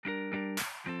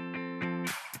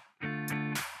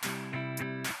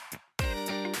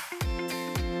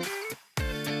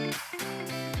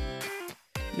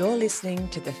You're listening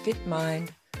to the Fit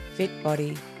Mind, Fit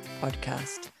Body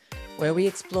podcast, where we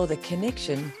explore the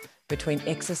connection between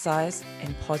exercise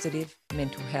and positive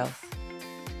mental health.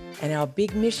 And our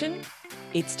big mission,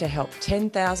 it's to help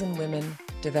 10,000 women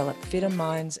develop fitter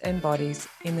minds and bodies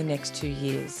in the next 2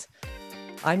 years.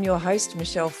 I'm your host,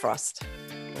 Michelle Frost.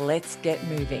 Let's get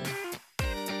moving.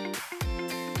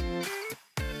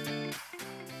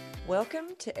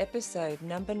 Welcome to episode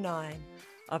number 9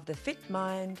 of the Fit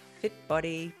Mind, Fit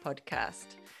Body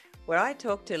podcast, where I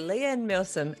talk to Leanne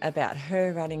Milsom about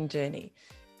her running journey.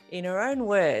 In her own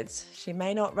words, she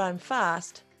may not run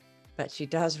fast, but she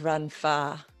does run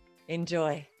far.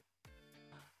 Enjoy.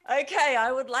 Okay,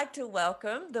 I would like to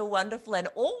welcome the wonderful and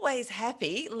always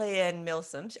happy Leanne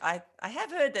Milsom. I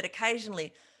have heard that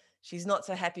occasionally she's not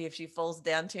so happy if she falls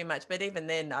down too much, but even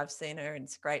then I've seen her in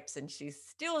scrapes and she's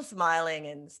still smiling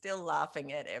and still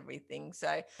laughing at everything.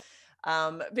 So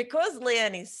because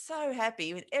Leanne is so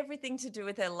happy with everything to do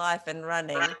with her life and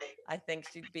running, I think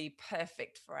she'd be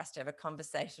perfect for us to have a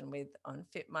conversation with on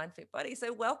Fit Mind, Fit Body.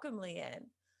 So welcome, Leanne.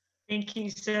 Thank you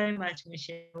so much,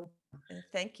 Michelle. And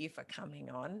thank you for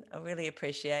coming on. I really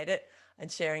appreciate it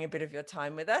and sharing a bit of your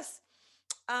time with us.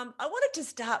 I wanted to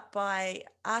start by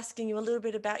asking you a little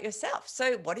bit about yourself.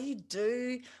 So what do you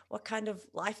do? What kind of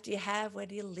life do you have? Where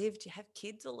do you live? Do you have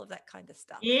kids? All of that kind of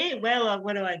stuff. Yeah, well,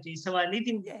 what do I do? So I live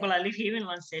here in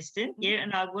Launceston,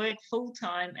 and I work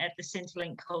full-time at the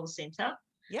Centrelink call centre.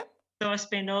 Yep. So I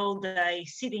spend all day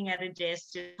sitting at a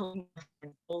desk just talking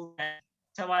all day.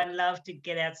 So I love to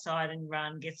get outside and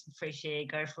run, get some fresh air,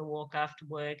 go for a walk after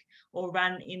work, or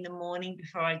run in the morning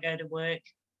before I go to work.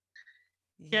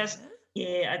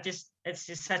 It's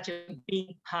just such a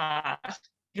big part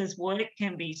because work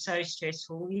can be so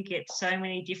stressful. You get so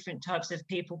many different types of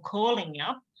people calling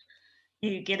up.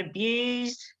 You get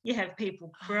abused, you have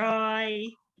people cry.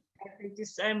 There's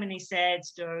just so many sad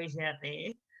stories out there.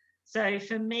 So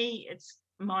for me, it's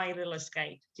my little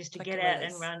escape, just to get out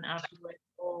and run after work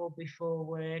or before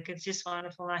work. It's just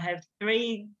wonderful. I have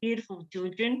 3 beautiful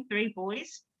children, 3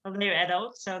 boys. Well, they're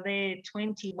adults, so they're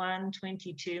 21,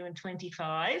 22 and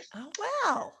 25. Oh,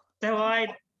 wow.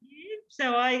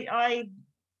 So I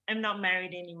am not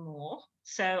married anymore.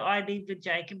 So I live with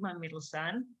Jacob, my middle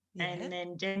son, and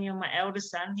then Daniel, my eldest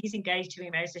son. He's engaged to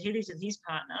be married, so he lives with his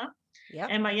partner. Yep.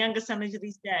 And my younger son lives with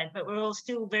his dad, but we're all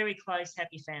still very close,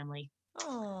 happy family.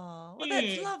 Oh, well,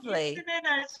 that's lovely.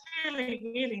 Yeah, it's really,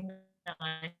 really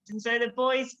nice. And so the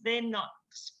boys, they're not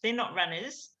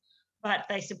runners, but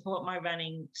they support my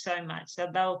running so much. So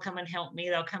they'll come and help me.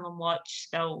 They'll come and watch.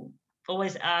 They'll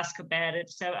always ask about it.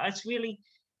 So it's really,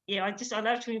 I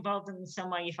love to involve them in some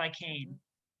way if I can.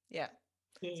 Yeah.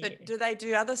 So do they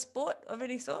do other sport of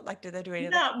any sort? Like, do they do any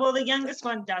other? No, well, the youngest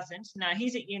one doesn't. No,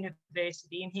 he's at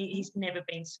university and he's never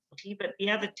been sporty. But the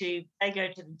other 2, they go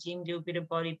to the gym, do a bit of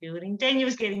bodybuilding.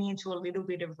 Daniel's getting into a little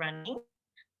bit of running.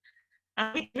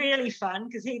 It's really fun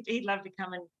because he'd love to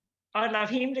come and I'd love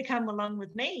him to come along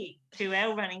with me to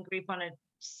our running group on a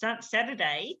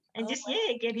Saturday and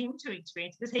get him to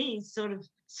experience, because he's sort of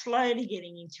slowly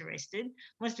getting interested,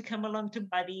 wants to come along to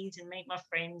buddies and meet my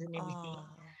friends and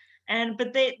everything.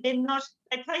 But they're not,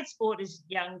 they played sport as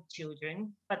young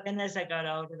children, but then as they got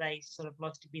older, they sort of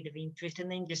lost a bit of interest and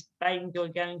then they enjoy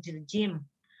going to the gym.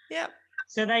 Yeah.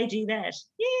 So they do that.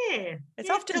 Yeah. It's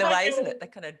often the way, isn't it? They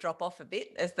kind of drop off a bit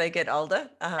as they get older.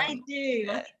 They do.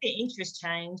 Yeah. I think their interests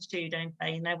change too, don't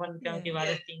they? And they want to go and do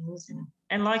other things.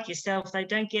 And like yourself, they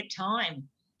don't get time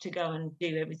to go and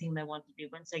do everything they want to do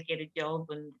once they get a job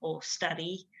or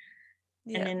study.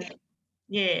 Yeah. And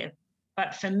then,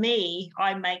 But for me,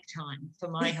 I make time for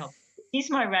my health. Here's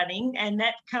my running, and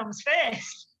that comes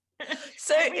first.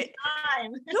 So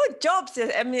your job,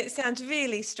 it sounds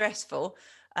really stressful.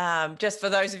 Just for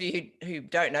those of you who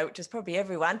don't know, which is probably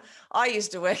everyone, I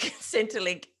used to work at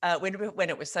Centrelink when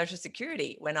it was Social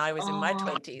Security, when I was in my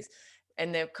 20s,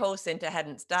 and the call centre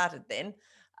hadn't started then.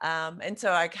 And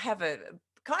so I have a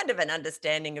kind of an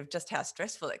understanding of just how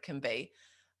stressful it can be.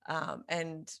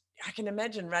 And I can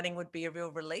imagine running would be a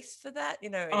real release for that,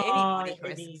 anybody who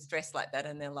has stress like that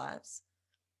in their lives.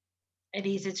 It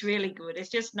is. It's really good. It's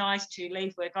just nice to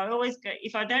leave work. I always go,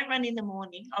 if I don't run in the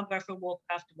morning, I'll go for a walk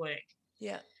after work.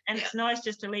 Yeah. And it's nice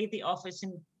just to leave the office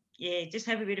and, just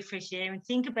have a bit of fresh air and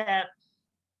think about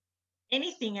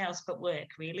anything else but work,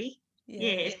 really.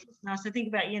 Yeah, it's just nice to think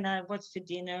about, what's for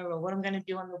dinner or what I'm going to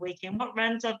do on the weekend, what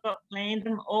runs I've got planned.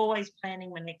 I'm always planning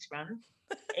my next run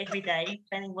every day,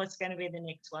 planning what's going to be the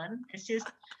next one. It's just,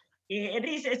 it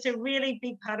is. It's a really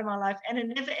big part of my life, and it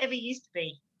never, ever used to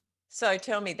be. So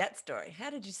tell me that story. How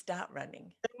did you start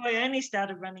running? So I only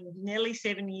started running nearly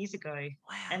 7 years ago.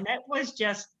 Wow. And that was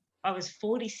I was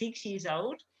 46 years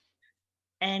old.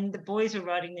 and the boys were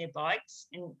riding their bikes,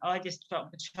 and I just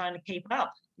felt trying to keep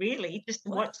up, really, just to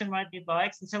watch them ride their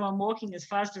bikes. And so I'm walking as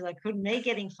fast as I could, and they're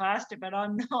getting faster, but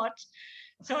I'm not.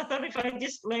 So I thought if I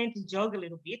just learned to jog a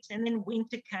little bit, and then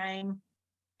winter came,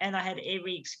 and I had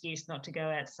every excuse not to go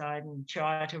outside and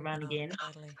try to run again.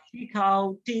 Totally. Too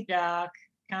cold, too dark,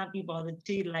 can't be bothered,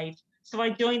 too late. So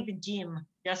I joined the gym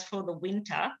just for the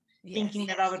winter, thinking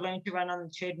that I would learn to run on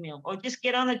the treadmill or just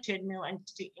get on the treadmill and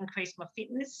to increase my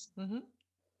fitness. Mm-hmm.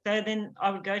 So then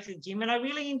I would go to the gym, and I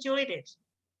really enjoyed it.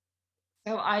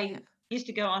 So I used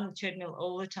to go on the treadmill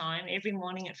all the time. Every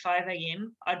morning at 5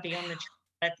 a.m., I'd be on the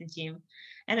treadmill at the gym.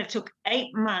 And it took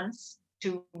 8 months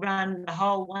to run the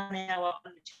whole 1 hour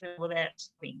on the treadmill without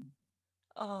stopping.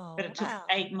 Oh, but it took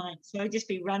 8 months. So I'd just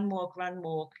be run,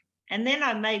 walk. And then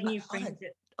I made new friends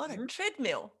on a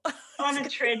treadmill. On a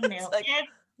treadmill. Like,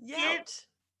 yeah.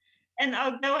 And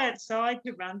I'd go outside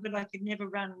to run, but I could never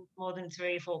run more than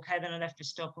 3 or 4K, then I'd have to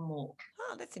stop and walk.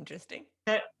 Oh, that's interesting.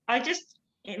 So I just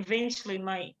eventually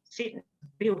my fitness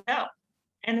built up,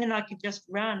 and then I could just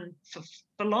run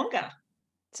for longer.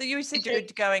 So you said you were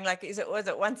going like, was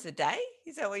it once a day?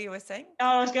 Is that what you were saying?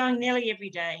 I was going nearly every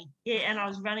day. Yeah, and I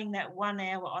was running that 1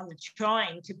 hour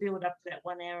trying to build up to that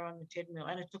 1 hour on the treadmill,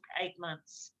 and it took 8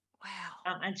 months.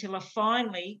 Wow. Until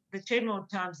the treadmill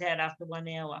times out after 1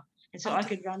 hour. And so I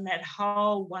could run that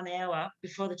whole 1 hour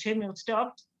before the treadmill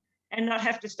stopped and not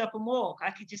have to stop and walk.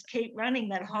 I could just keep running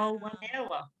that whole 1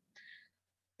 hour.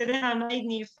 So then I made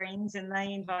new friends, and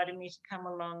they invited me to come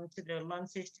along to the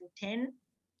Launceston 10.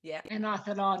 Yeah. And I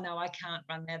thought, oh, no, I can't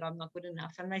run that. I'm not good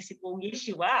enough. And they said, well, yes,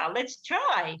 you are. Let's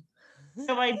try.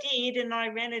 So I did, and I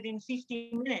ran it in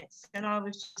 50 minutes. And I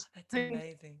was just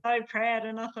so proud.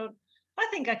 And I thought, I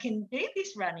think I can do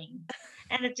this running.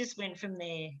 And it just went from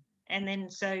there. And then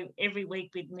so every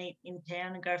week we'd meet in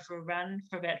town and go for a run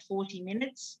for about 40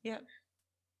 minutes. Yeah.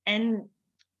 And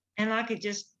I could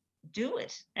just do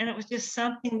it. And it was just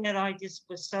something that I just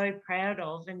was so proud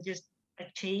of and just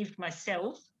achieved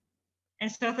myself.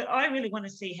 And so I thought, I really want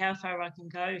to see how far I can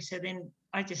go. So then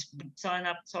I just would sign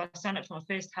up. So I signed up for my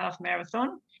first half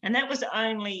marathon. And that was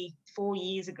only 4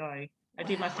 years ago. I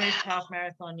did my first half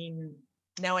marathon in...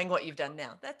 Knowing what you've done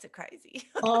now, that's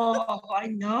crazy. Oh, I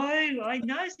know.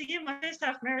 So yeah, my first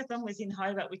half marathon was in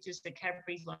Hobart, which is the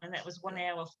Cadbury's one, and that was 1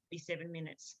 hour 47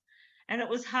 minutes. And it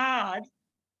was hard,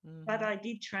 but I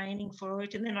did training for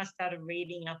it, and then I started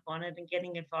reading up on it and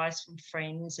getting advice from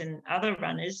friends and other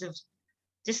runners of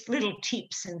just little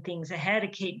tips and things of how to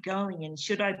keep going and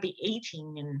should I be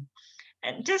eating,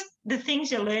 and just the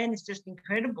things you learn is just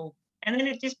incredible. And then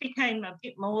it just became a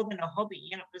bit more than a hobby,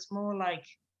 and it was more like,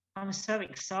 I'm so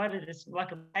excited. It's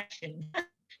like a passion.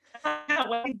 I can't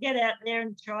wait to get out there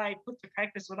and put to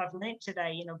practice what I've learnt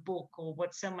today in a book or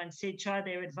what someone said, try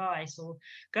their advice, or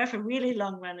go for a really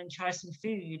long run and try some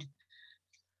food.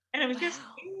 And it was just,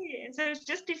 and so it's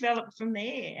just developed from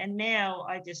there. And now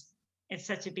it's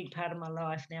such a big part of my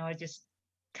life now. I just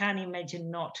can't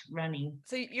imagine not running.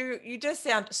 So you just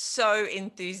sound so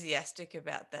enthusiastic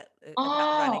about that.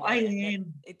 About running. I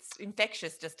am. It's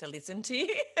infectious just to listen to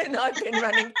you. And I've been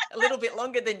running a little bit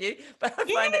longer than you, but I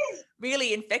find it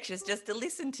really infectious just to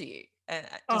listen to you and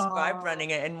describe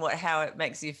running and how it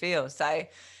makes you feel. So,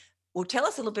 well, tell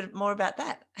us a little bit more about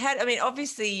that.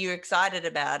 Obviously you're excited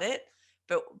about it,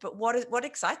 but what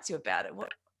excites you about it?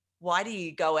 Why do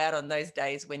you go out on those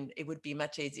days when it would be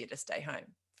much easier to stay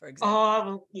home? For example. Oh,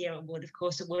 well, yeah, it would. Of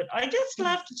course it would. I just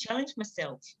love to challenge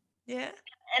myself. Yeah.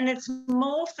 And it's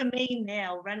more for me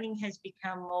now. Running has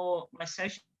become more my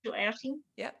social outing.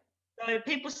 Yeah. So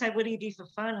people say, what do you do for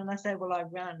fun? And I say, well, I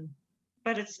run.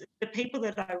 But it's the people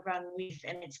that I run with,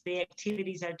 and it's the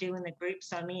activities I do in the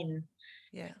groups I'm in.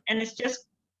 Yeah. And it's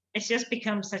just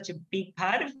become such a big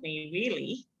part of me,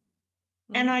 really.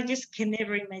 And I just can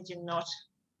never imagine not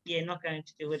going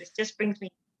to do it. It just brings me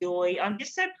joy. I'm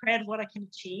just so proud of what I can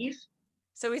achieve.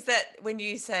 So is that when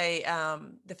you say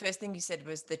the first thing you said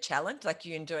was the challenge, like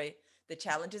you enjoy the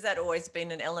challenge? Has that always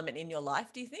been an element in your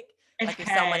life, do you think? If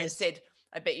someone has said,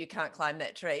 I bet you can't climb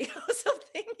that tree or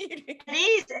something.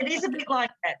 It is a bit like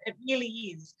that. It really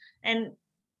is. And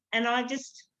I'm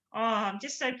just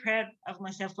so proud of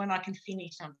myself when I can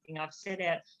finish something I've set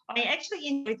out. I actually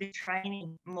enjoy the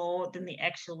training more than the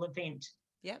actual event.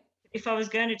 Yeah. If I was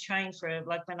going to train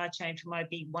when I trained for my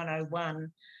big 101,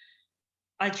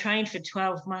 I trained for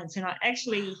 12 months, and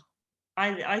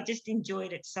I just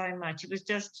enjoyed it so much. It was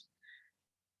just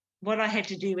what I had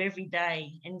to do every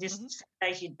day, and just some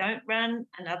days you don't run,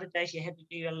 and other days you had to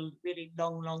do a really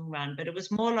long run. But it was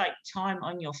more like time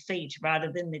on your feet rather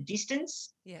than the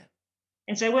distance. Yeah.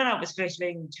 And so when I was first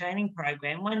leading the training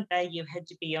program, one day you had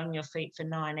to be on your feet for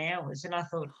 9 hours, and I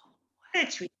thought,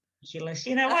 That's ridiculous.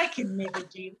 I can never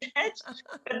do that.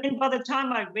 But then by the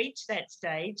time I reached that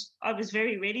stage, I was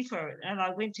very ready for it. And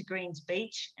I went to Greens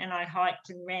Beach and I hiked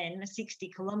and ran 60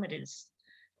 kilometres.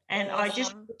 And I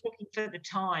just Awesome. was looking for the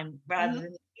time rather Mhm.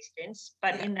 than the distance.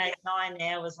 But Yeah, in those 9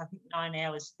 hours, I think 9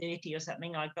 hours 30 or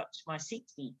something, I got to my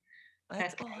 60.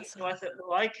 that's Okay. So I awesome. thought,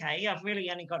 well, okay, I've really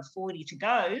only got 40 to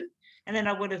go. And then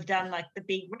I would have done like the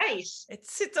big race.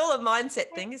 It's all a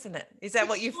mindset thing, isn't it? Is that It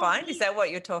what you sure find? Is is. that what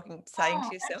you're saying Oh,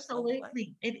 to yourself along the way?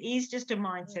 absolutely. It is just a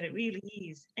mindset. Mm. It really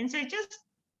is. And so just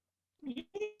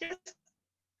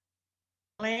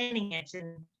planning it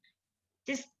and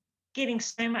just getting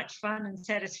so much fun and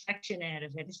satisfaction out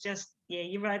of it. It's just, yeah,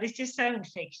 you're right. It's just so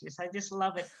infectious. I just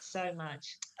love it so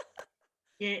much.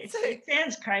 Yeah, So it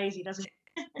sounds crazy, doesn't it?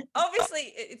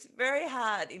 obviously, it's very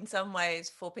hard in some ways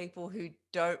for people who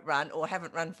don't run or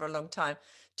haven't run for a long time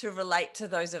to relate to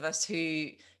those of us who,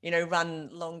 run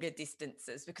longer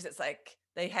distances, because it's like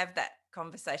they have that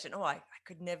conversation. Oh, I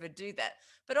could never do that.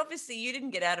 But obviously, you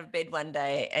didn't get out of bed one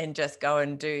day and just go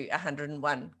and do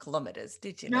 101 kilometers,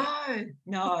 did you, Lee?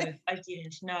 No, I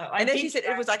didn't. No, I And as you did said, it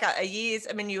try. was like a year's.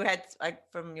 I mean, you had, like,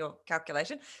 from your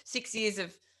calculation, 6 years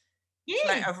of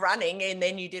Yeah, of running, and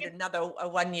then you did another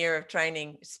 1 year of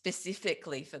training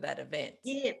specifically for that event.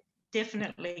 yeah,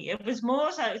 definitely. It's more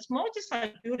just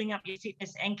like building up your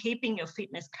fitness and keeping your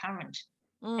fitness current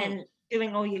Mm, and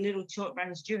doing all your little short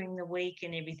runs during the week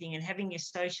and everything and having your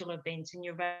social events and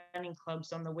your running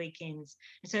clubs on the weekends.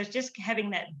 And so it's just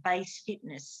having that base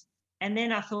fitness. And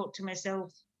then I thought to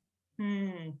myself,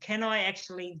 can I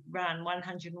actually run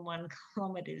 101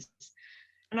 kilometers?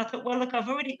 And I thought, well, look, I've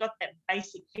already got that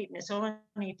basic fitness. All I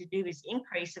need to do is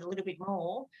increase it a little bit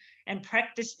more and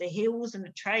practice the hills and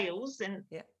the trails. And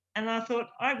yeah, and I thought,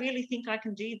 I really think I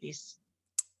can do this.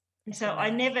 And it's so I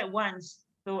amazing. never once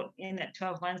thought in that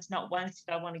 12 months, not once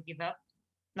did I want to give up.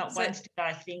 Not So once did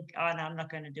I think, oh no, I'm not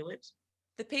going to do it.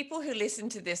 the people who listen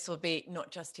to this will be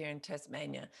not just here in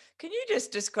Tasmania. Can you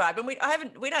just describe? And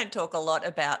we don't talk a lot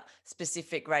about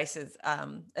specific races.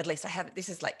 At least I haven't. This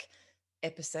is like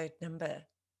episode number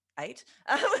 8.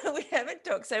 We haven't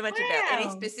talked so much about any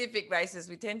Wow. specific races.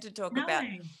 We tend to talk No. about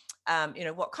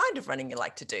what kind of running you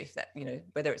like to do, that,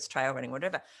 whether it's trail running,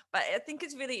 whatever. But I think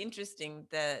it's really interesting,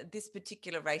 this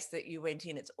particular race that you went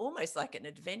in. It's almost like an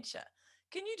adventure.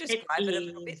 Can you It describe it a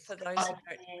little bit is. for those I who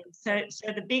can. don't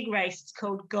So the big race is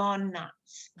called Gone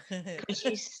Nuts know? because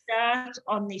you start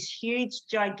on this huge,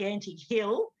 gigantic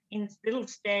hill in Little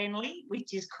Stanley,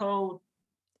 which is called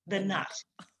the The nut.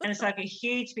 Nut, and it's like a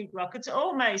huge, big rock. It's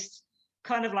almost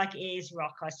kind of like Ayers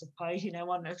Rock, I suppose,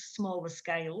 on a smaller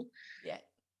scale. Yeah.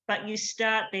 But you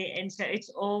start there, and so it's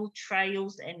all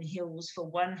trails and hills for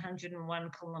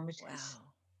 101 kilometres. Wow.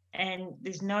 And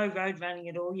there's no road running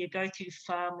at all. You go through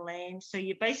farmland. So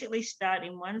you basically start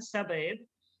in one suburb,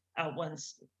 like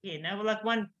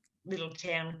one little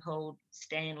town called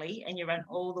Stanley, and you run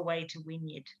all the way to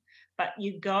Wynyard. But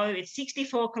it's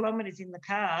 64 kilometres in the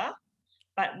car.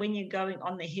 But when you're going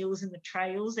on the hills and the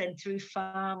trails and through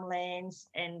farmlands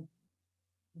and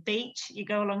beach, you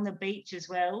go along the beach as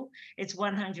well, it's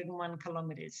 101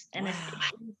 kilometres. And it Wow.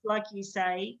 is, like you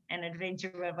say, an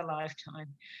adventure of a lifetime.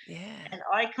 Yeah. And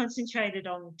I concentrated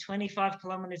on 25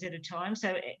 kilometres at a time.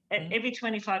 So at Mm-hmm. every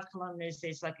 25 kilometres,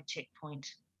 there's like a checkpoint.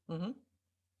 Mm-hmm.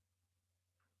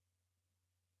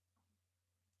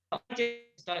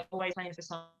 I always plan for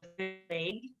some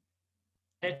leg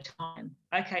at a time.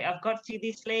 Okay, I've got through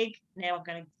this leg. Now I'm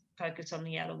going to focus on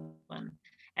the other one.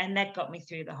 And that got me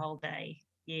through the whole day.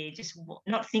 Yeah, just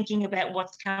not thinking about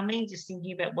what's coming, just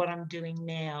thinking about what I'm doing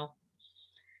now.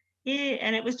 Yeah,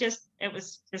 and it was just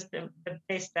the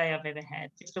best day I've ever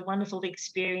had. Just a wonderful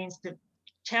experience to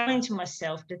challenge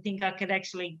myself to think I could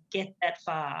actually get that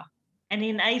far. And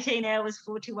in 18 hours,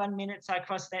 41 minutes, I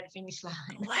crossed that finish line.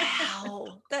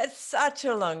 Wow. That's such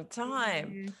a long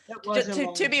time. Yeah, that To, was a to,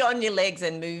 long to be time. on your legs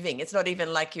and moving. It's not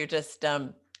even like you're just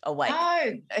awake.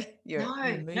 No, You're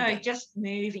no, moving. just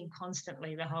moving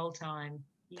constantly the whole time.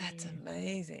 That's Yeah,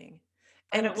 amazing.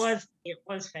 but And it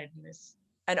was fabulous.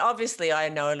 and obviously I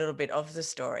know a little bit of the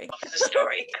story The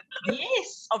story.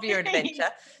 Yes. of your adventure.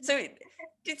 So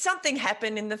did something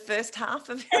happen in the first half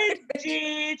of your It adventure?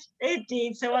 did. It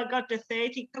did. So I got to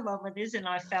 30 kilometres and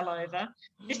I fell over.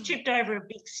 Just tripped over a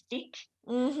big stick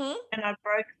Mm-hmm. and I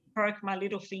broke my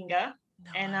little finger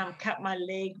No. and cut my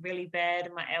leg really bad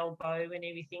and my elbow and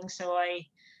everything. So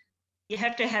you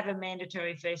have to have a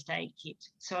mandatory first aid kit.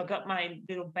 So I got my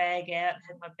little bag out,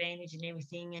 had my bandage and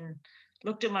everything, and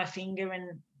looked at my finger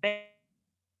and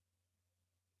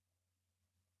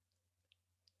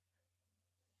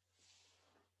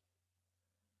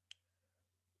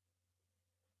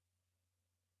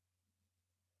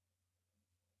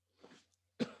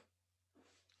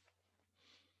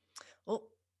Well,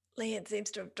 Leanne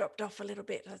seems to have dropped off a little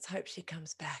bit. Let's hope she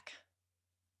comes back.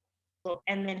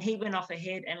 And then he went off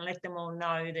ahead and let them all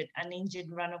know that an injured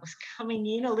runner was coming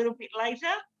in a little bit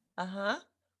later. Uh-huh.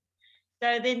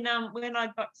 So then when I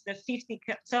got to the 50,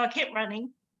 so I kept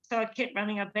running.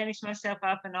 I banished myself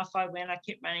up and off I went. I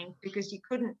kept running because you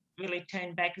couldn't really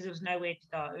turn back because there was nowhere to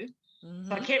go.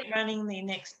 So I kept running the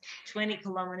next 20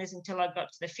 kilometres until I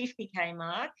got to the 50K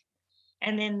mark.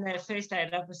 And then the first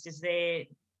aid officers there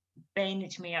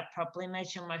bandaged me up properly, made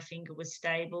sure my finger was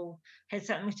stable, had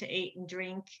something to eat and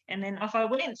drink, and then off I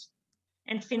went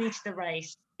and finished the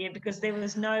race. Yeah, because there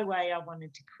was no way I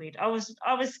wanted to quit. I was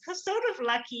sort of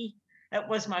lucky it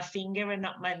was my finger and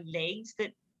not my legs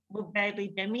that were badly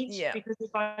damaged. Yeah. Because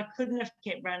if I couldn't have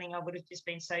kept running, I would have just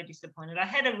been so disappointed. I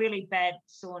had a really bad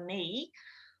sore knee,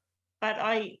 but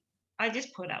I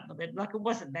just put up with it. Like, it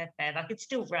wasn't that bad. I could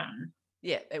still run.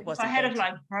 Yeah, it If wasn't. I had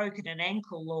like broken an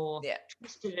ankle or Yeah.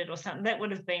 twisted it or something, that would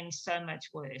have been so much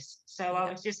worse. So I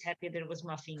was just happy that it was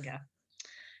my finger.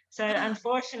 So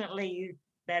unfortunately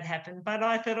that happened, but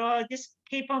I thought, I'll just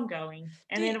keep on going.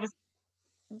 And then it was.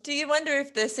 Do you wonder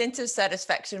if the sense of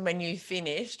satisfaction when you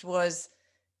finished was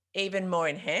even more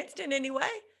enhanced in any way?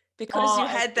 Because you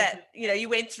had that, you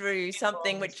went through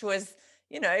something which was,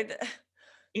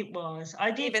 It was.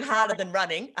 I did even cry. harder than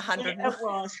running 100. Yeah, it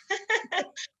was.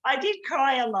 I did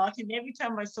cry a lot, and every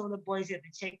time I saw the boys at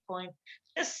the checkpoint,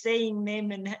 just seeing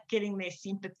them and getting their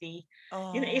sympathy.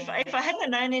 Oh. If I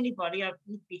hadn't known anybody, I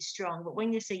would be strong. But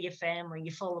when you see your family,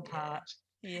 you fall apart.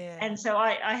 Yeah. And so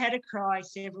I had to cry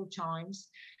several times.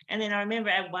 And then I remember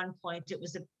at one point it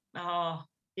was about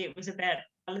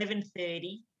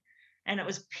 11:30, and it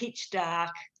was pitch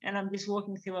dark, and I'm just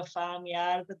walking through a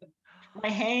farmyard, but my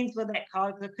hands were that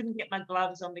cold because I couldn't get my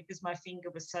gloves on because my finger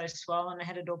was so swollen. I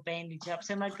had it all bandaged up,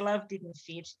 so my glove didn't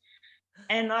fit.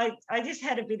 And I just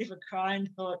had a bit of a cry and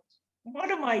thought, what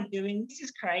am I doing? This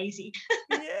is crazy.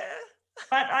 Yeah.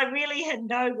 But I really had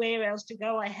nowhere else to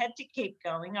go. I had to keep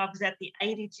going. I was at the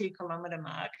 82-kilometre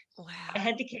mark. Wow. I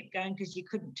had to keep going because you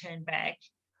couldn't turn back.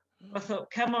 I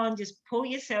thought, come on, just pull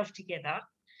yourself together.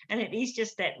 And it is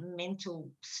just that mental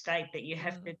state that you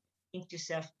have to think to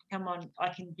yourself, come on, I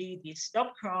can do this.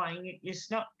 Stop crying. It's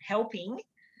not helping.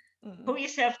 Pull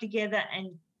yourself together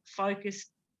and focus,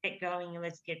 get going, and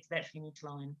let's get to that finish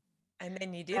line. And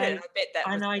then you did it. I bet that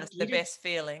was just the best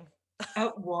feeling.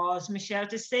 It was, Michelle.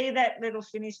 To see that little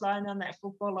finish line on that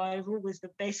football oval was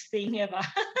the best thing ever.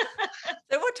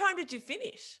 So what time did you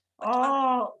finish?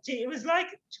 It was like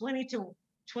 20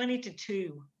 to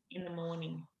 2 in the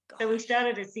morning. Gosh. So we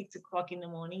started at 6 o'clock in the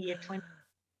morning. Yeah, 20.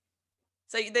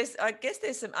 So I guess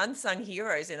there's some unsung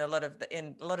heroes in a lot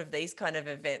of these kind of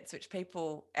events, which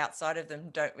people outside of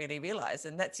them don't really realize,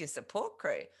 and that's your support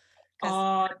crew.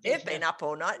 They've been up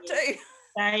all night too.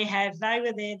 They have. They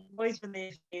were there. The boys were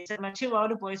there. So my two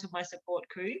older boys were my support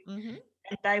crew, and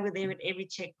they were there at every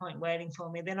checkpoint waiting for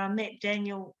me. Then I met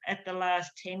Daniel at the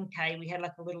last 10K. We had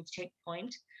like a little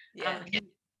checkpoint. Yeah.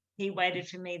 He waited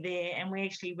for me there, and we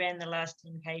actually ran the last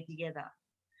 10K together.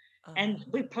 And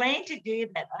we planned to do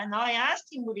that. And I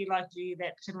asked him, would he like to do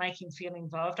that to make him feel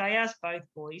involved? I asked both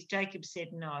boys. Jacob said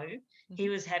no. He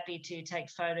was happy to take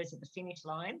photos at the finish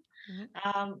line.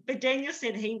 But Daniel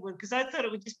said he would, because I thought it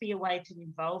would just be a way to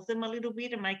involve them a little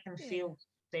bit and make them feel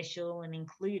special and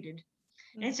included.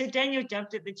 And so Daniel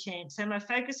jumped at the chance. So my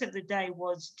focus of the day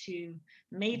was to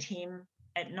meet him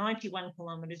at 91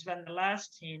 kilometres, run the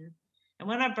last 10. And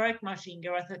when I broke my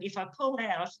finger, I thought, if I pull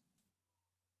out,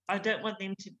 I don't want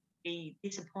them to be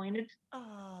disappointed.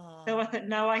 So I thought,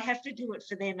 no, I have to do it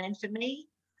for them and for me.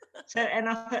 And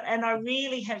I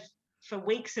really have, for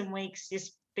weeks and weeks,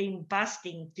 just been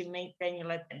busting to meet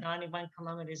Daniel at 91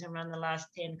 kilometres and run the last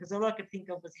 10, because all I could think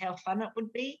of was how fun it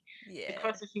would be to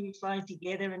cross the finish line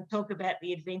together and talk about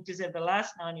the adventures of the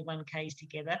last 91 Ks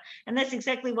together. And that's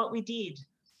exactly what we did.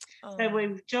 So we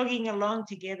were jogging along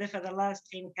together for the last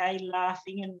 10K,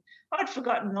 laughing, and I'd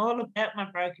forgotten all about my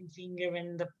broken finger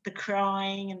and the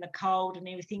crying and the cold and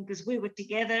everything, because we were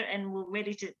together and we're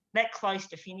ready to, that close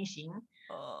to finishing.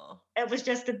 It was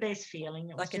just the best feeling.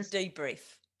 It like was just a debrief.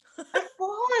 It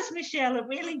was, Michelle. It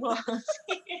really was.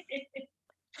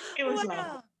 It was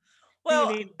lovely.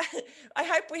 Well, I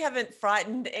hope we haven't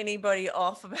frightened anybody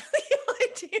off about the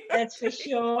idea. That's for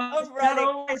sure. Of running.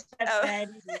 Not always that bad,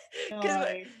 is it?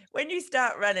 Because when you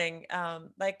start running,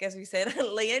 like as we said,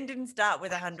 Leanne didn't start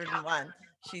with 101.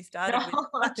 She started with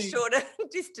much shorter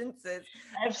distances.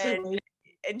 Absolutely.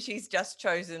 And she's just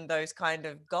chosen those kind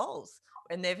of goals,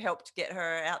 and they've helped get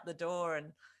her out the door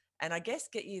and I guess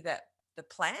get you the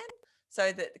plan,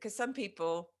 so that, because some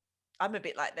people, I'm a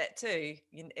bit like that too.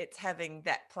 It's having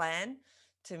that plan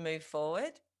to move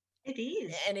forward. It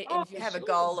is. And Oh, if you for have a sure.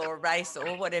 goal or a race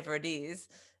or whatever it is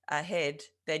ahead,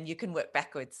 then you can work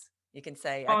backwards. You can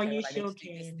say, Oh, okay, you well, I need sure to do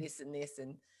this, can. this, and this,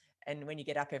 and when you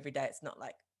get up every day, it's not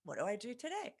like, what do I do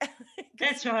today?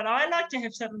 That's right. I like to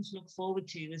have something to look forward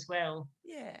to as well.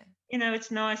 Yeah.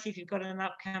 It's nice if you've got an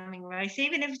upcoming race,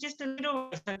 even if it's just a little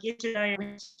race. Like yesterday, I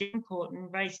went to Devonport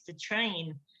and raced the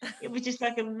train. It was just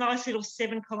like a nice little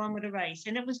 7-kilometre race,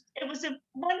 and it was a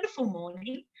wonderful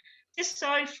morning, just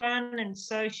so fun and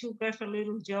social. Go for a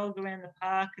little jog around the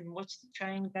park and watch the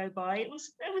train go by. It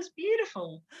was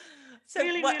beautiful, So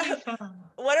really, what? really fun.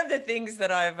 One of the things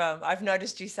that I've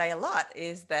noticed you say a lot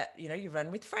is that you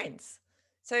run with friends.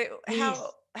 So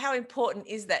Yes. how important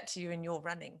is that to you in your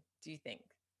running? Do you think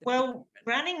the people Well,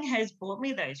 you run running has brought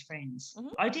me those friends.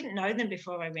 with? I didn't know them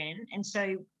before I ran, and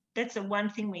so that's the one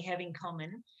thing we have in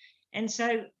common. And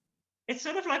so it's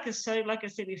sort of like I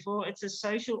said before, it's a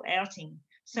social outing.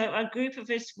 So a group of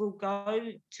us will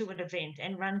go to an event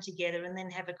and run together and then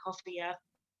have a coffee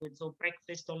afterwards or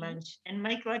breakfast or Mm-hmm. lunch and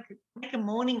make a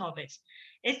morning of it.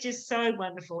 It's just so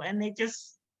wonderful. And they're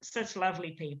just such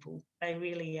lovely people. They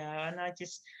really are. And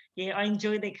I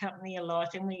enjoy their company a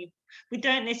lot. And we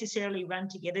don't necessarily run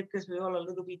together because we're all a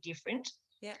little bit different.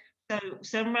 Yeah. So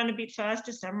some run a bit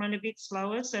faster, some run a bit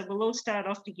slower. So we'll all start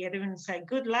off together and say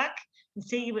good luck and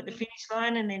see you at the finish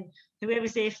line. And then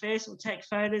whoever's there first will take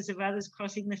photos of others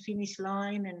crossing the finish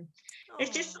line. And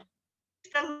it's just Oh.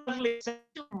 a lovely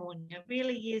social morning. It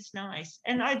really is nice.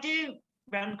 And I do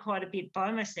run quite a bit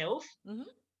by myself, Mm-hmm.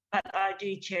 but I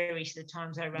do cherish the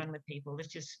times I run with people. It's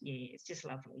just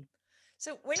lovely.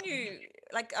 So when you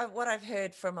what I've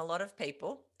heard from a lot of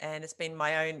people, and it's been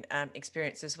my own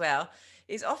experience as well,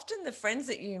 is often the friends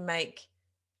that you make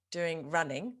doing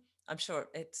running. I'm sure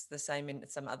it's the same in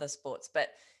some other sports, but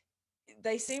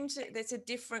they seem to there's a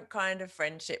different kind of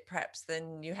friendship perhaps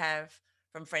than you have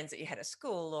from friends that you had at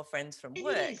school or friends from It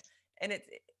work. is. And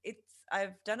it's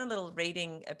I've done a little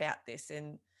reading about this,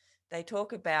 and they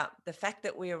talk about the fact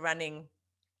that we are running,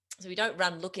 so we don't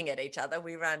run looking at each other,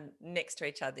 we run next to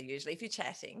each other usually if you're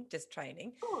chatting, just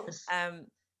training. Of course. um,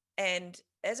 and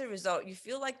as a result, you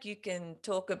feel like you can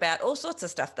talk about all sorts of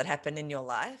stuff that happen in your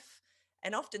life,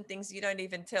 and often things you don't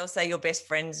even tell, say, your best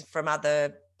friends from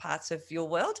other parts of your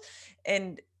world.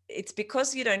 And it's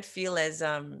because you don't feel as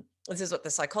this is what the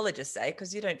psychologists say,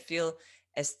 because you don't feel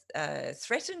as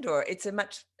threatened, or it's a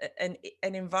much an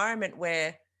environment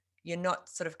where you're not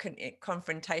sort of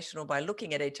confrontational by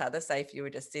looking at each other. Say if you were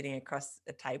just sitting across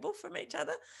a table from each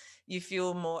other, you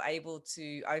feel more able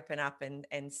to open up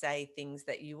and say things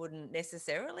that you wouldn't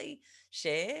necessarily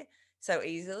share so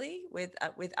easily with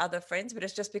other friends. But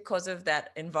it's just because of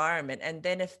that environment. And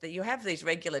then if you have these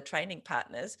regular training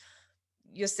partners,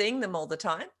 you're seeing them all the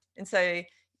time, and so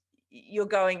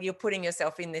you're putting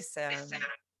yourself in this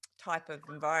type of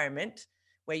environment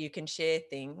where you can share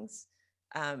things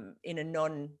in a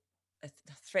non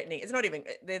threatening, it's not even,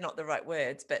 they're not the right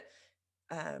words, but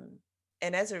um,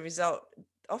 and as a result,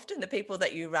 often the people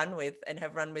that you run with and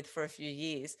have run with for a few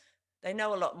years, they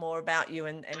know a lot more about you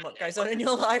and what goes on in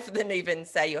your life than even,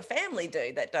 say, your family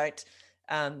do, that don't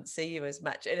see you as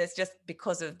much. And it's just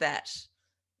because of that,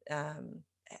 um,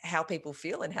 how people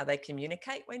feel and how they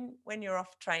communicate when you're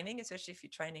off training, especially if you're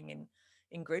training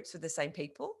in groups with the same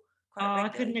people quite Oh, I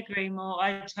regularly. couldn't agree more.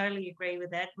 I totally agree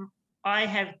with that. I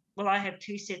have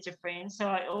two sets of friends. So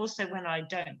I also, when I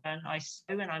don't run, I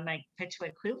sew and I make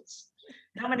patchwork quilts.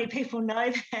 Not many people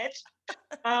know that.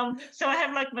 So I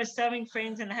have like my sewing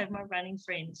friends and I have my running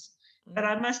friends. But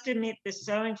I Mm, must admit, the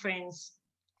sewing friends,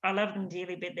 I love them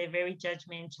dearly, but they're very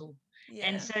judgmental.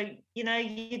 And yeah, so,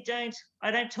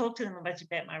 I don't talk to them much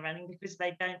about my running because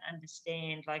they don't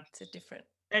understand. Like, it's a different.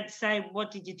 they'd say,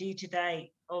 "What did you do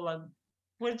today?" Or like,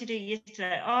 "What did you do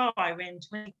yesterday?" "Oh, I ran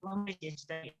 20 kilometers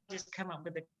yesterday." Just come up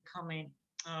with a comment,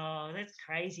 "Oh, that's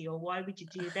crazy," or "Why would you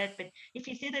do that?" But if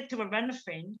you said that to a runner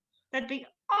friend, they'd be,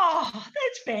 "Oh,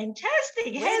 that's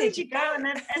fantastic. Where How did did you you go? go?" And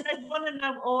they'd want to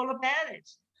know all about it.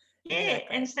 Yeah,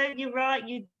 and Exactly. so you're right.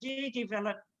 You do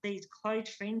develop these close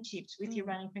friendships with your Mm,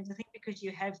 running friends. I think because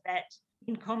you have that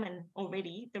in common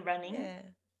already, the running, yeah.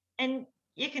 and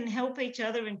you can help each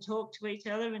other and talk to each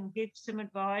other and give some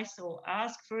advice or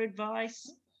ask for advice.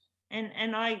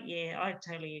 And I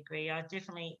totally agree. I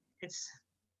definitely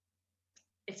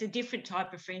it's a different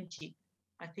type of friendship,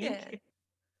 I think. Yeah.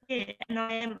 Yeah, and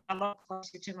I am a lot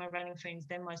closer to my running friends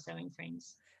than my sewing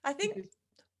friends I think because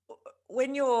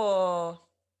when you're,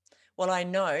 well, I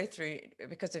know through,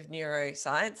 because of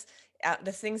neuroscience,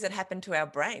 the things that happen to our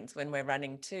brains when we're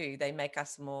running too, they make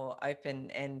us more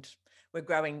open and we're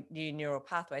growing new neural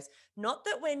pathways. Not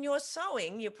that when you're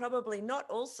sewing, you're probably not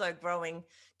also growing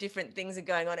different things are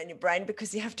going on in your brain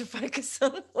because you have to focus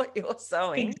on what you're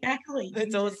sewing. Exactly.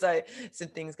 There's also some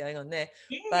things going on there.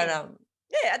 But Yeah.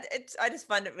 yeah, I just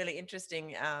find it really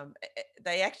interesting.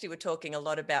 They actually were talking a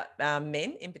lot about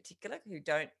men in particular who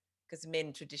don't, because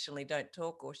men traditionally don't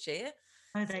talk or share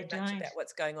No, so they much don't. about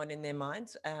what's going on in their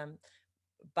minds.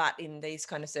 But in these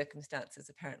kind of circumstances,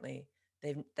 apparently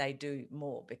they do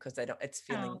more because they don't. It's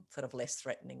feeling Oh, sort of less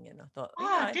threatening. And I thought,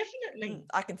 definitely.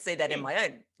 I can see that in Yeah. my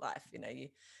own life.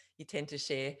 You tend to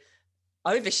share,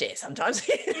 overshare sometimes.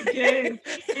 You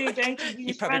do, don't you? You're You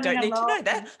just probably running don't need to along. know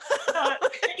that. No,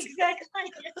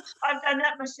 exactly. I've done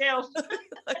that myself.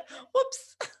 Like,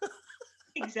 whoops.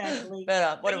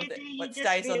 But But you what just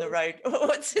stays on feel the road?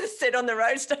 What's said on the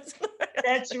road stays on the road.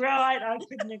 that's right. I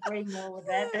couldn't agree more with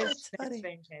that. That's That's funny.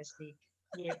 fantastic.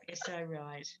 Yep, you're so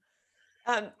right.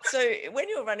 So when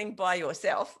you're running by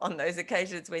yourself on those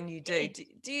occasions when you Yeah,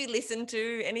 do you listen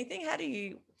to anything? How do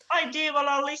you? I do. Well,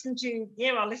 I'll listen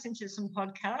to some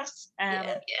podcasts.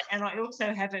 Yeah. And I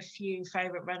also have a few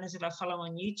favorite runners that I follow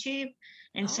on YouTube.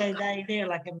 And Oh, so cool. they're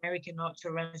like American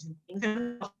ultra runners and things.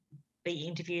 And they'll be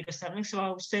interviewed or something. So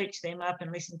I'll search them up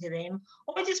and listen to them.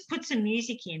 Or I just put some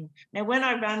music in. Now, when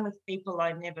I run with people,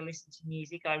 I never listen to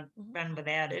music. I Mhm. run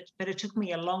without it. But it took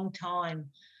me a long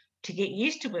time to get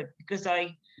used to it because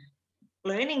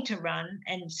learning to run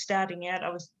and starting out, I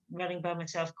was running by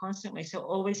myself constantly. So I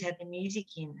always had the music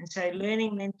in. And so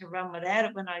learning then to run without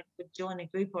it when I would join a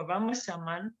group or run with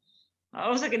someone,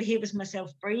 all I could hear was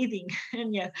myself breathing.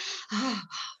 And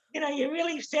you're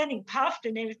really sounding puffed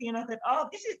and everything. And I thought, oh,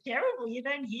 this is terrible. You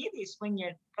don't hear this when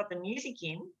you've got the music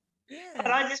in. But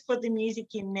Yeah. I just put the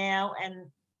music in now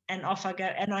and off I go.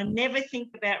 And I never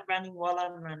think about running while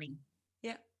I'm running.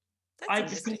 Yeah. That's I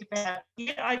just interesting.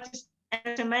 think about, and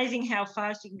it's amazing how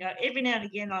fast you can go. Every now and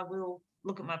again, I will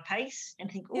look at my pace and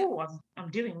think, Yeah. oh, I'm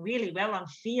doing really well. I'm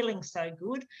feeling so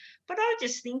good. But I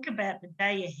just think about the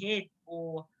day ahead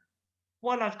or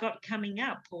what I've got coming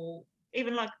up or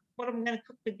even like what I'm going to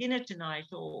cook for dinner tonight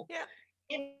or Yeah.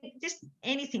 just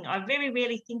anything. I very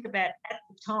rarely think about at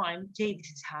the time, gee,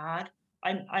 this is hard.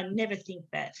 I never think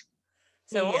that.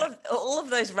 So Yeah. all of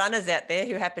those runners out there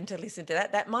who happen to listen to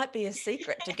that might be a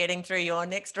secret to getting through your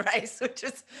next race, which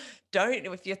is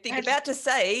if you think about to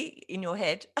say in your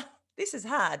head, this is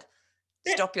hard,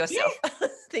 stop Yeah, yourself.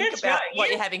 Think that's about right. what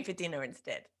Yeah. you're having for dinner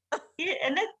instead. Yeah,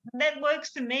 and that works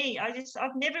for me.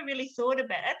 I've never really thought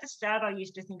about at the start. I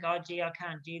used to think, oh gee, I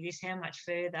can't do this. How much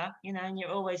further? And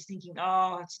you're always thinking,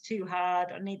 oh, it's too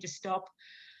hard. I need to stop.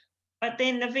 But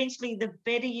then eventually, the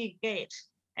better you get,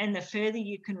 and the further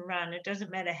you can run, it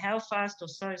doesn't matter how fast or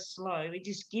so slow. It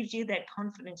just gives you that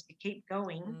confidence to keep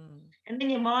going, and then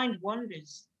your mind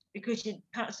wanders because you're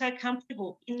so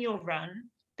comfortable in your run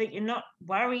that you're not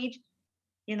worried,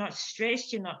 you're not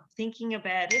stressed, you're not thinking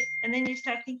about it, and then you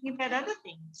start thinking about other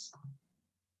things.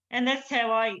 And that's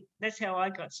how I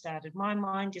got started. My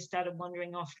mind just started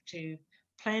wandering off to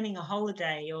planning a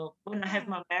holiday, or when I have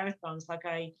my marathons, like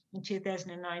in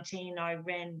 2019 I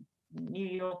ran New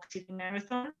York City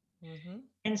Marathon. Mm-hmm.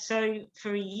 And so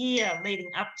for a year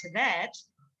leading up to that,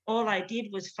 all I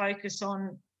did was focus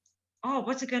on, oh,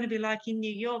 what's it going to be like in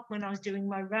New York when I was doing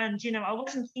my runs? I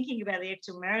wasn't thinking about the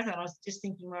actual marathon. I was just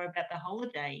thinking more about the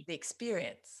holiday. The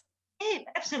experience. Yeah,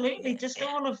 absolutely. Yeah. Just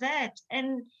all of that.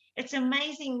 And it's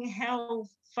amazing how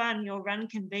fun your run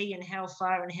can be and how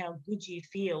far and how good you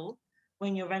feel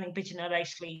when you're running, but you're not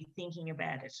actually thinking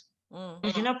about it.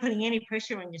 Because you're not putting any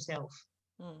pressure on yourself.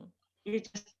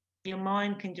 Your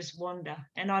mind can just wander.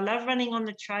 And I love running on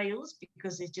the trails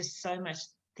because there's just so much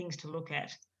things to look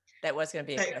at. That was going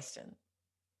to be a question.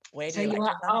 Where do So you like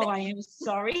to run? oh, I am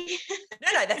sorry.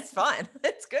 No, that's fine.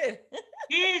 That's good.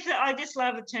 Yes, I just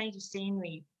love a change of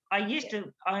scenery. I used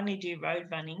to only do road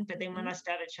running, but then when I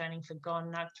started training for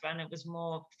Gone Nuts Run, it was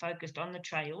more focused on the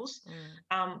trails.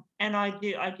 And I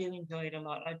do enjoy it a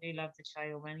lot. I do love the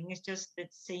trail running. It's just the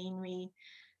scenery,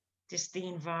 just the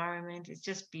environment. It's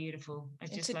just beautiful. I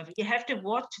just love it. You have to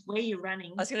watch where you're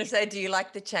running. I was going to say, do you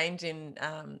like the change in,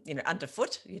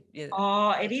 underfoot? It is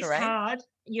terrain? hard.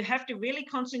 You have to really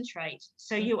concentrate.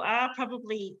 So you are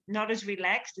probably not as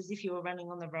relaxed as if you were running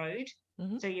on the road.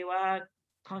 So you are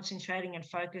concentrating and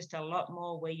focused a lot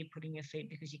more where you're putting your feet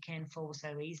because you can fall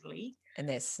so easily. And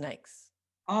there's snakes.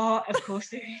 Oh, of course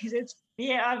there is.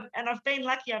 I've been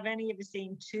lucky. I've only ever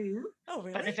seen two. Oh,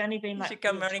 really? But they've only been you like should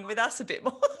come running with us a bit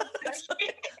more.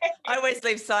 I always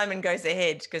leave Simon goes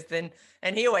ahead because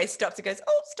and he always stops and goes,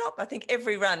 oh, stop. I think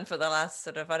every run for the last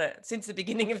since the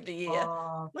beginning of the year.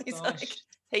 Oh, He's gosh.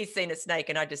 he's seen a snake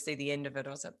and I just see the end of it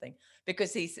or something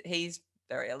because he's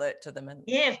very alert to them, and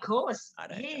Yeah, of course. I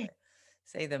don't Yeah. really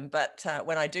see them. But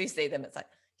when I do see them, it's like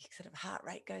your sort of heart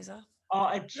rate goes off. Oh,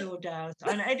 it sure does.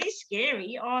 I know it is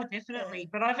scary. Oh, definitely.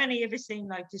 But I've only ever seen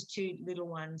like just two little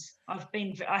ones. I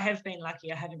have been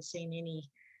lucky. I haven't seen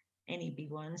any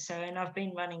big ones. So, and I've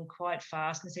been running quite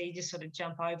fast, and so you just sort of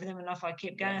jump over them. And off I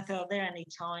kept going. I thought, oh, they're only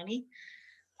tiny.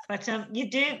 But you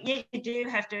do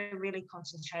have to really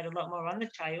concentrate a lot more on the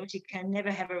trails. You can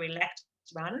never have a relaxed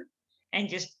run and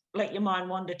just let your mind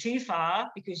wander too far,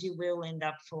 because you will end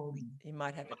up falling. You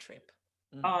might have a trip.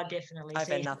 Oh, definitely.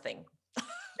 Over nothing.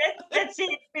 That's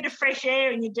it. A bit of fresh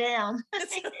air and you're down.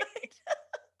 That's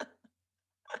right.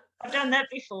 I've done that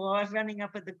before. I was running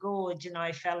up at the gorge and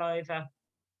I fell over,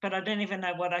 but I don't even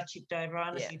know what I tripped over. I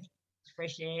honestly think it was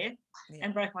fresh air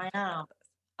and broke my arm.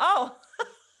 Oh.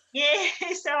 Yeah,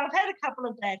 so I've had a couple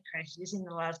of bad crashes in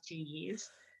the last 2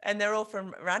 years. And they're all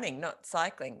from running, not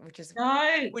cycling, which is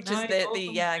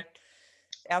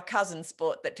our cousin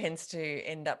sport that tends to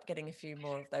end up getting a few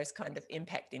more of those kind of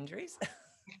impact injuries.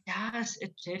 It does.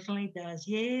 It definitely does.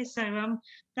 Yeah. So no,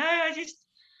 I just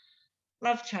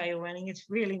love trail running. It's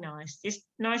really nice. Just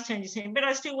nice change of scene. But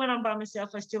I still, when I'm by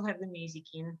myself, I still have the music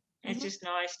in. It's just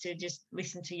nice to just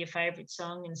listen to your favourite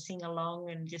song and sing along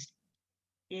and just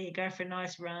go for a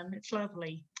nice run. It's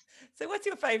lovely. So what's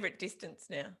your favourite distance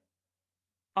now?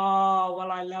 Oh,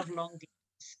 well, I love long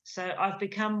distance. So I've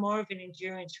become more of an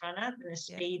endurance runner than a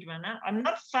speed runner. I'm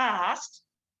not fast,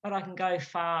 but I can go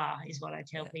far, is what I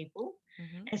tell people.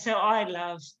 And so I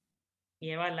love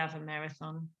a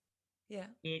marathon. Yeah.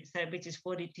 Yeah. So which is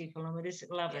 42 kilometres.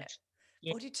 Love it.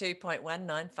 Yeah.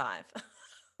 42.195.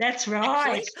 That's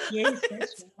right. Yes,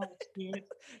 that's right. Yeah.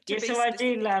 Yeah. So I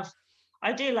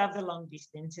do love the long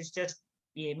distance. It's just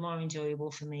more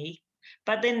enjoyable for me.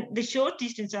 But then the short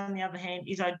distance, on the other hand,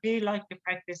 is I do like to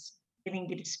practice getting a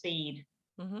bit of speed.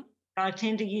 I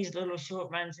tend to use little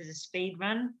short runs as a speed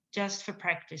run just for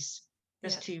practice,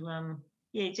 just to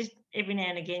just every now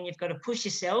and again you've got to push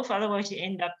yourself, otherwise you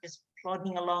end up just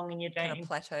plodding along and you don't kind of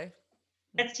plateau.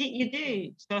 That's it, you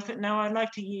do. So I thought, no, I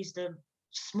like to use the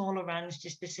smaller runs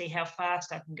just to see how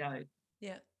fast I can go.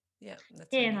 Yeah.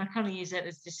 And I kind of use that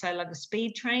as just say like a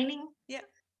speed training. Yeah.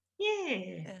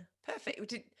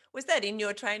 Perfect. Was that in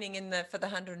your training for the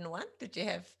 101? Did you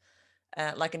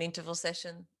have like an interval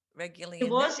session regularly? There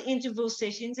was interval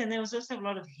sessions, and there was also a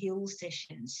lot of hill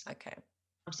sessions. Okay.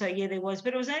 So there was,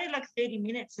 but it was only like 30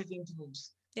 minutes of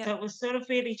intervals. Yeah. So it was sort of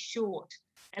fairly short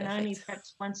and only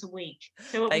perhaps once a week.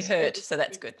 So they hurt, so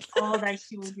that's good. Oh, they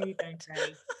sure do, don't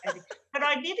they? But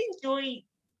I did enjoy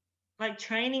like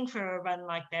training for a run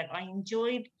like that. I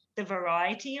enjoyed the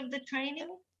variety of the training.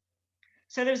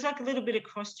 So there was like a little bit of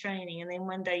cross training, and then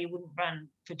one day you wouldn't run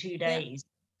for 2 days.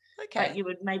 Okay. But you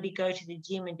would maybe go to the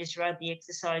gym and just ride the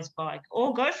exercise bike,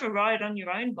 or go for a ride on your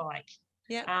own bike.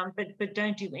 Yeah. But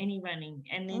don't do any running.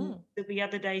 And then there'll be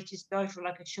other days just go for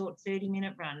like a short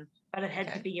 30-minute run, but it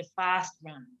had to be a fast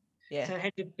run. Yeah. So it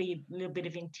had to be a little bit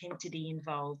of intensity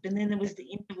involved. And then there was the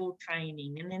interval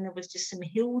training, and then there was just some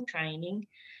hill training.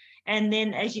 And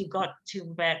then as you got to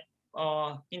about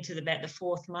the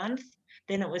fourth month,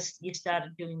 then you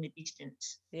started doing the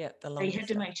distance. Yeah, so you had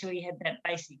to make sure you had that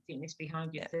basic fitness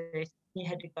behind you first. You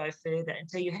had to go further. And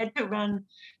so you had to run.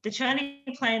 The training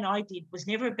plan I did was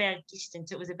never about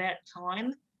distance. It was about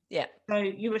time. Yeah. So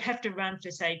you would have to run for,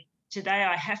 say, today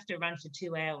I have to run for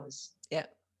 2 hours. Yeah.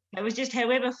 It was just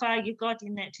however far you got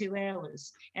in that 2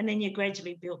 hours. And then you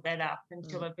gradually built that up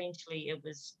until eventually it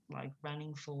was like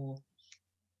running for,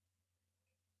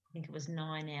 I think it was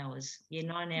 9 hours. Yeah,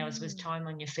 9 hours was time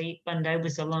on your feet. One day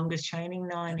was the longest training,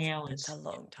 9 hours. That's a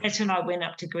long time. That's when I went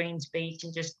up to Greens Beach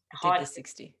and just did the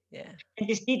 60, and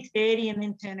just did 30 and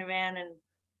then turn around and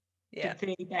did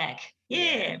 30 back.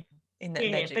 Yeah. In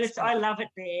that magic but I love it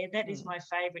there. That is my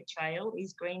favourite trail,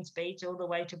 is Greens Beach all the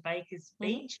way to Baker's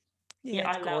Beach.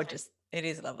 Yeah, it's gorgeous. It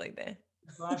is lovely there.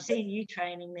 Well, I've seen you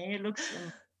training there. It looks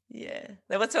yeah,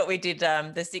 that's what we did.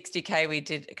 The 60K we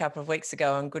did a couple of weeks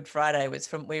ago on Good Friday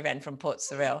we ran from Port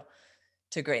Sorell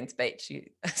to Greens Beach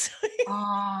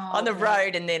on the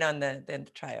road and then on the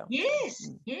trail. Yes,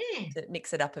 to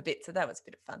mix it up a bit. So that was a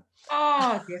bit of fun.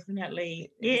 Oh,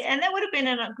 definitely. And that would have been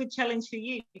a good challenge for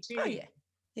you too. Oh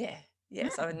yeah.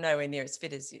 Yes, I was nowhere near as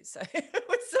fit as you, so it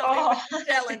was a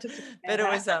challenge. But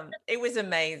it was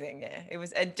amazing. Yeah, it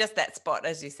was, and just that spot,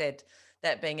 as you said,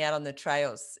 that being out on the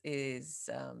trails is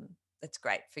it's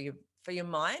great for your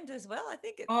mind as well. I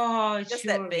think it's just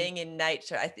that being in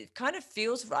nature. It kind of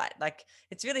feels right. Like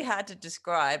it's really hard to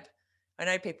describe. I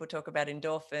know people talk about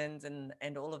endorphins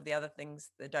and all of the other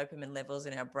things, the dopamine levels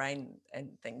in our brain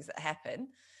and things that happen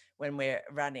when we're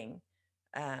running.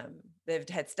 They've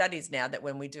had studies now that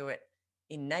when we do it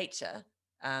in nature,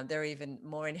 they're even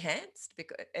more enhanced.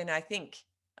 And I think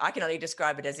I can only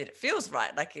describe it as it feels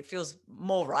right. Like it feels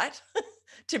more right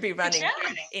to be running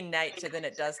in nature than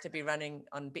it does to be running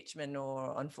on bitumen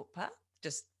or on footpath.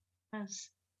 Just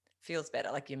feels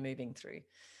better, like you're moving through.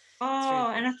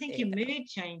 Oh, and I think your mood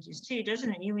changes too, doesn't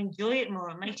it? You enjoy it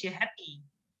more. It makes you happy.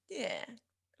 Yeah.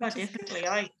 Oh, definitely.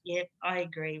 I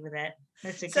agree with that.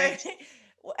 That's a So great.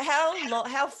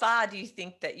 how far do you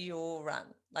think that you'll run?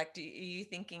 Like, are you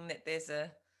thinking that there's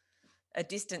a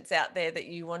distance out there that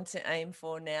you want to aim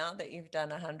for now that you've done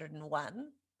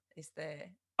 101? Is there?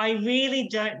 I really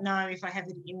don't know if I have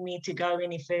it in me to go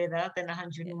any further than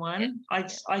 101. I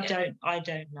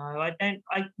don't know.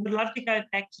 I would love to go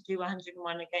back to do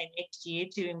 101 again next year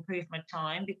to improve my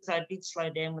time, because I did slow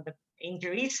down with the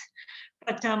injuries.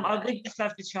 But I would just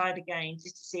love to try it again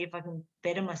just to see if I can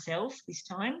better myself this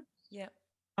time. Yeah.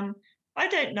 I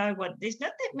don't know there's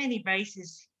not that many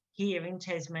races here in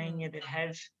Tasmania that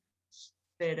have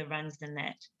further runs than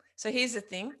that. So here's the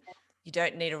thing, you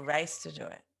don't need a race to do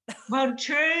it. Well,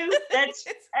 true. That's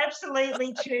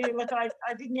absolutely true. Look, I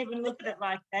didn't even look at it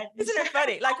like that. Isn't it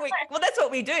funny? Like that's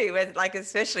what we do. Like,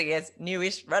 especially as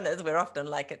newish runners, we're often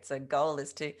like, it's a goal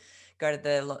is to go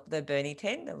to the Burnie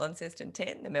 10, the Launceston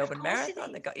 10, the Melbourne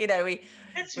Marathon.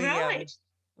 That's right.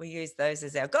 We use those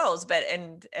as our goals. But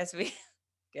as we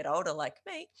get older, like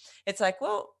me, it's like,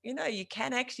 well, you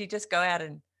can actually just go out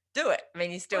and do it. I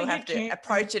mean, you still have to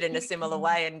approach it in a similar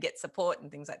way and get support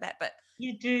and things like that. But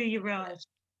you do. You're right.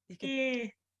 You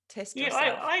can test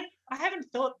yourself. I haven't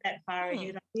thought that far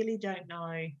ahead. I really don't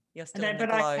know. You're still in the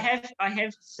glow. I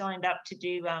have signed up to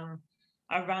do a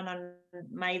run on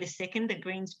May the 2nd, the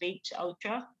Greens Beach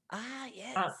Ultra.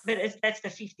 Yes. But that's the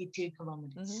 52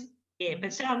 kilometres. Mm-hmm. Yeah,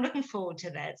 but so I'm looking forward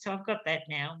to that. So I've got that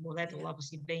now. Well, that'll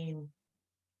obviously be in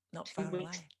not far away.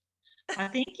 I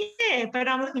think, but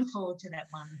I'm looking forward to that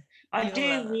one. I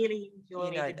do really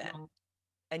enjoy that.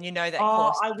 And you know that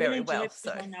course very well.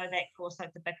 So I know that course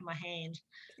like the back of my hand.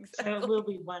 Exactly. So it will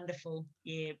be wonderful.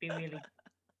 Yeah, it'll be really.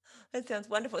 That sounds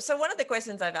wonderful. So one of the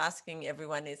questions I'm asking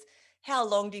everyone is, how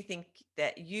long do you think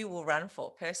that you will run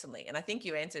for personally? And I think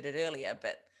you answered it earlier,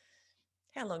 but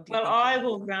how long do you think? Well, I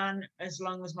will run as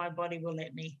long as my body will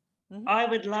let me. Mm-hmm. I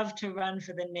would love to run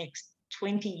for the next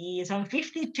 20 years. I'm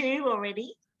 52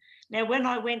 already. Now, when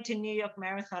I went to New York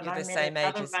Marathon, I met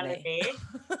another runner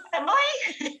there. Am I?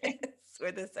 Yes,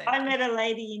 we're the same. I met a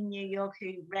lady in New York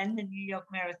who ran the New York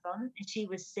Marathon, and she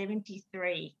was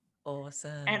 73.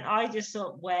 Awesome. And I just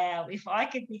thought, wow, if I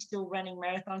could be still running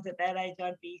marathons at that age,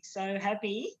 I'd be so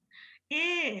happy.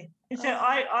 Yeah. And so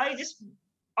I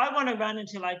want to run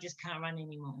until I just can't run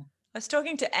anymore. I was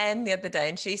talking to Anne the other day,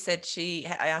 and she said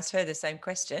I asked her the same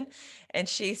question, and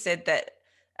she said that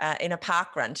in a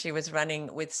park run, she was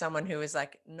running with someone who was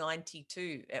like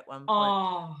 92 at one point.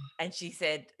 Oh. And she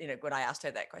said, when I asked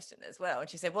her that question as well, and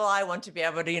she said, well, I want to be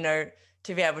able to,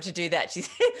 to be able to do that.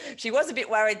 She was a bit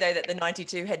worried though that the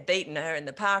 92 had beaten her in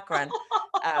the park run.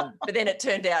 But then it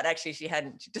turned out actually she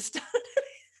hadn't. She just started,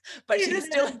 but she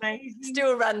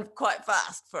still run quite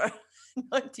fast for a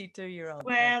 92-year-old.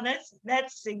 Wow,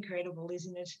 that's incredible,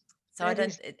 isn't it? So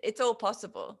it's all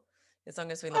possible. As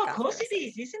long as we look after ourselves. Of course it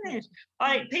is, isn't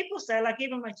it? People say, like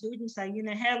even my children say,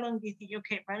 how long do you think you'll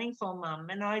keep running for, Mum?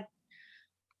 And I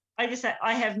just say,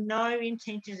 I have no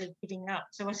intentions of giving up.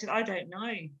 So I said, I don't know.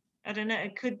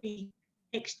 It could be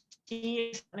next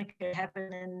year something could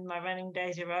happen and my running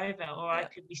days are over, or I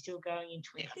could be still going in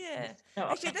 20 years. So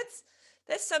actually,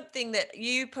 that's something that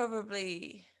you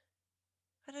probably,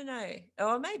 I don't know,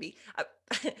 or maybe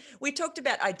we talked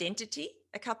about identity.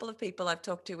 A couple of people I've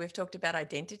talked to, we've talked about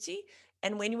identity.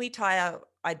 And when we tie our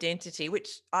identity,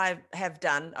 which I have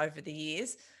done over the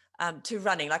years, to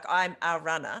running, like I'm a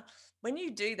runner, when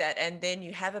you do that and then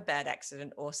you have a bad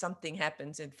accident or something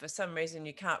happens and for some reason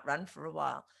you can't run for a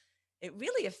while, it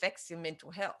really affects your mental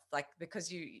health. Like,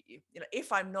 because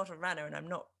if I'm not a runner and I'm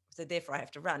not, so therefore I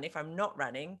have to run. If I'm not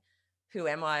running, who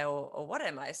am I or what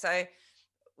am I? So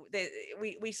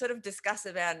we sort of discuss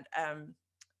about,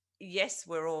 yes,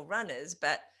 we're all runners,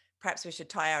 but perhaps we should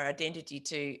tie our identity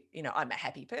to, I'm a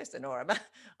happy person, or I'm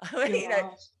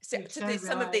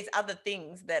some of these other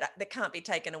things that can't be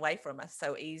taken away from us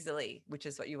so easily, which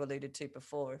is what you alluded to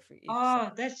before.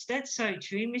 That's so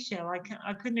true, Michelle.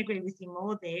 I couldn't agree with you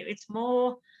more there. It's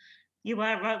more, you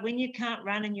are right. When you can't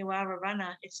run and you are a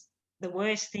runner, it's the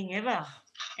worst thing ever.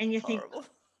 And you Horrible. think,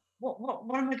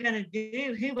 what am I going to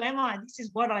do? Who am I? This is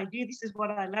what I do. This is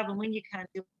what I love. And when you can't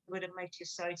do it, it makes you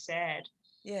so sad.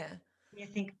 Yeah. You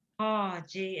think, oh,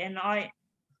 gee. And I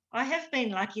have been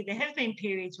lucky. There have been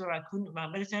periods where I couldn't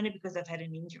run, but it's only because I've had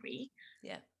an injury.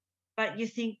 Yeah. but you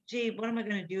think, gee, what am I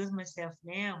going to do with myself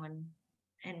now?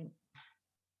 And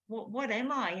what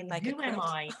am I and Make a who am quilt.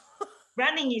 I?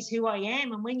 Running is who I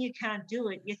am, and when you can't do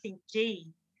it, you think, gee,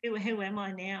 who am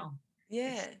I now?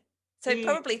 Yeah. It's So yeah,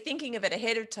 probably thinking of it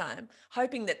ahead of time,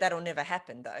 hoping that that'll never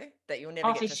happen though, that you'll never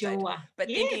oh, get for to a stage. sure. But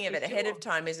Yeah, thinking of for it ahead sure. of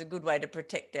time is a good way to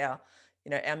protect our,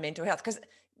 our mental health. Because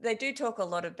they do talk a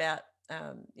lot about,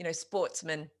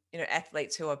 sportsmen,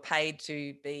 athletes who are paid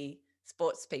to be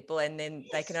sports people, and then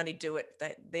they can Yes. only do it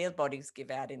that their bodies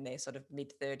give out in their sort of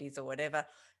mid-30s or whatever.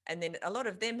 And then a lot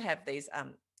of them have these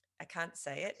I can't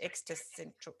say it,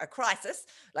 existential a crisis,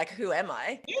 like who am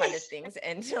I kind of Yes. things.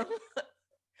 And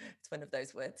it's one of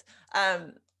those words.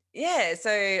 Yeah, so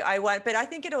I won't, but I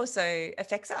think it also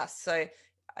affects us. So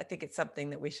I think it's something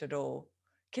that we should all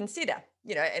consider,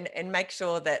 and make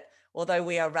sure that although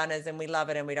we are runners and we love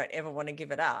it and we don't ever want to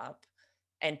give it up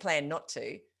and plan not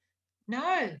to,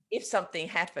 No. if something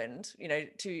happened,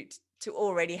 to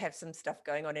already have some stuff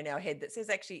going on in our head that says,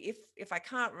 actually, if I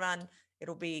can't run,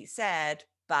 it'll be sad,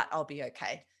 but I'll be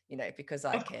okay, because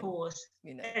I Of can, course.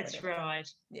 That's whatever. right.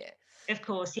 Yeah. Of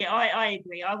course. Yeah, I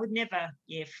agree. I would never,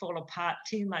 fall apart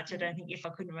too much. I Mm. don't think if I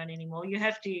couldn't run anymore. You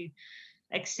have to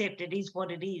accept it is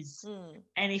what it is. Mm.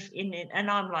 And if in it, and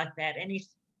I'm like that. And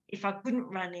if I couldn't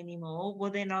run anymore,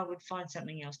 well, then I would find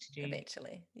something else to do.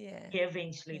 Eventually. Yeah. Yeah,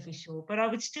 eventually Yeah. for sure. But I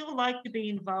would still like to be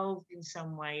involved in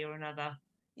some way or another.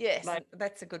 Yes, Like,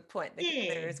 that's a good point. There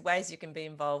yeah. is ways you can be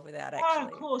involved without Oh, of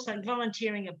actually course, like running.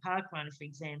 volunteering a park run, for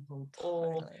example,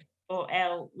 Totally. or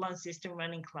our Launceston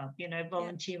Running Club, Yeah.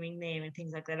 volunteering there and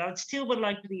things like that. I still would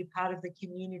like to be a part of the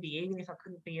community, even if I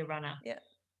couldn't be a runner. Yeah.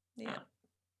 Yeah.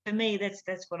 For me, that's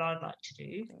what I'd like to I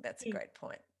do. think that's a Yeah, great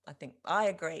point. I think I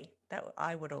agree that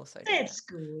I would also do that's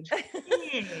good. that.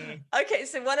 Yeah, Okay,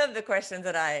 so one of the questions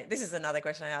this is another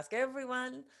question I ask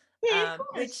everyone, yeah, of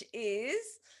which course.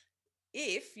 is,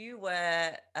 if you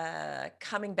were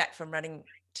coming back from running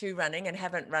and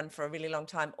haven't run for a really long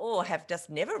time, or have just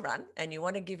never run and you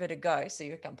want to give it a go, so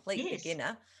you're a complete Yes.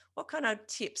 beginner, what kind of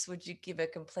tips would you give a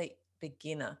complete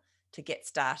beginner to get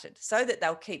started so that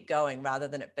they'll keep going, rather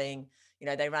than it being,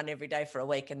 they run every day for a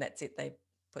week and that's it, they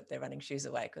put their running shoes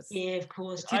away because Yeah, of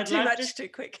course. it's I'd too love to. much too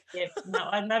quick? Yeah, no,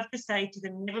 I'd love to say to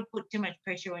them, never put too much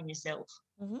pressure on yourself,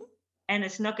 Mm-hmm. and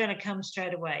it's not going to come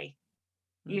straight away.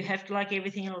 You Mm. have to, like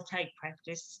everything, it'll take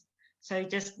practice. So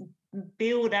just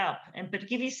build up, but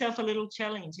give yourself a little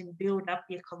challenge and build up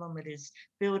your kilometers,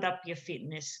 build up your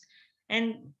fitness,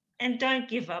 and don't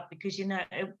give up, because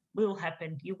it will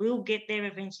happen. You will get there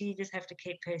eventually. You just have to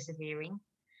keep persevering,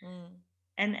 Mm.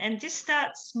 and just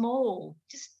start small.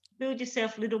 Just build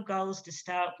yourself little goals to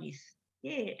start with.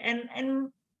 Yeah,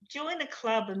 and join a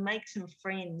club and make some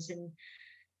friends, and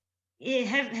yeah,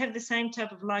 have the same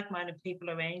type of like-minded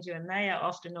people around you, and they are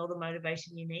often all the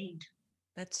motivation you need.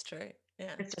 That's true.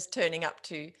 Yeah. It's, Just turning up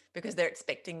because they're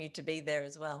expecting you to be there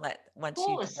as well. That of once you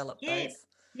course, develop yeah, those.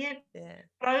 yeah. Yeah.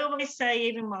 But I always say,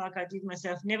 even like I did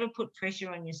myself, never put pressure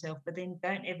on yourself, but then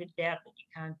don't ever doubt that you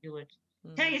can't do it.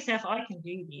 Tell Mm. yourself, I can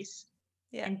do this,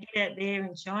 Yeah. and get out there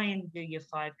and try and do your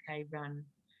 5K run.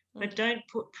 But Mm. don't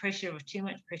put too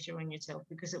much pressure on yourself,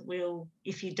 because it will,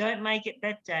 if you don't make it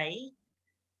that day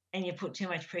and you put too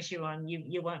much pressure on,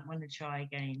 you won't want to try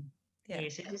again. Yeah. Yeah,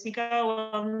 so just think, oh,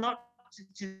 well, not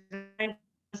today.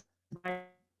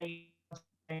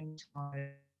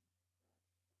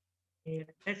 Yeah,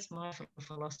 that's my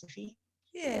philosophy.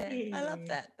 Yeah. I love Yeah.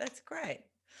 that. That's great.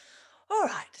 All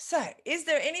right. So, is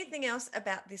there anything else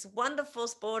about this wonderful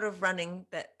sport of running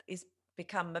that is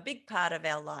become a big part of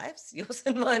our lives, yours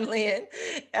and mine, Leanne?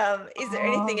 Is there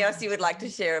anything else you would like to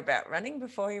share about running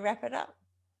before we wrap it up?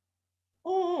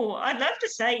 Oh, I'd love to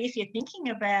say, if you're thinking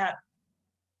about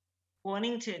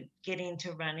wanting to get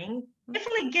into running,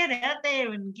 definitely get out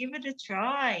there and give it a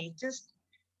try. Just,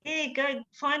 yeah, go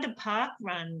find a park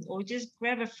run, or just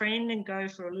grab a friend and go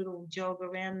for a little jog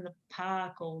around the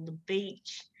park or the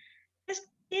beach. Just,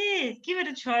 yeah, give it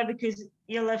a try, because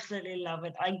you'll absolutely love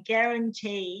it. I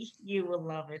guarantee you will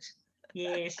love it.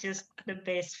 Yeah, it's just the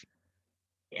best.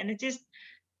 And it just,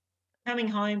 coming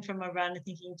home from a run and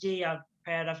thinking, gee, I'm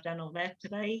proud I've done all that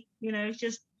today. It's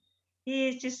just, yeah,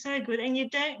 it's just so good. And you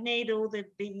don't need all the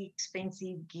big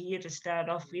expensive gear to start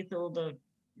off with, all the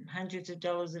hundreds of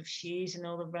dollars of shoes and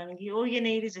all the running gear. All you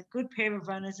need is a good pair of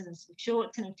runners and some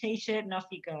shorts and a t-shirt, and off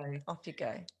you go. Off you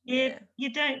go. Yeah, Yeah. you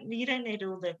don't need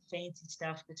all the fancy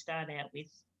stuff to start out with.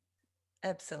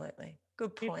 Absolutely.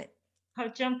 Good Yep. point.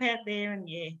 Jump out there and,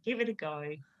 yeah, give it a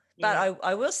go. But Yeah.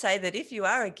 I will say that if you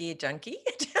are a gear junkie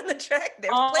down the track,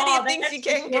 there's plenty Oh, of things you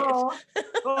that's for can get. sure.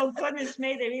 Oh, goodness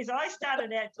me, there is. I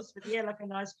started out just with, like a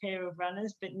nice pair of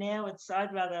runners, but now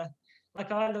I'd rather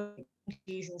like I look at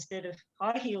shoes instead of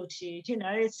high heel shoes,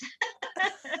 it's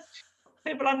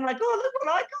people, I'm like, oh, look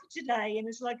what I got today. And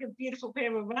it's like a beautiful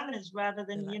pair of runners rather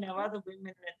than, Like, other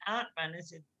women that aren't runners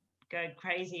that go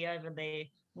crazy over their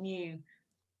new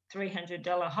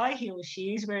 $300 high heel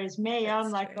shoes. Whereas me, I'm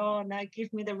that's like, true. oh, no,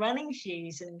 give me the running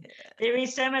shoes. And Yeah. there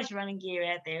is so much running gear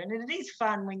out there. And it is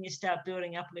fun when you start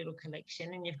building up a little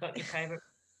collection and you've got your favorite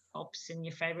tops and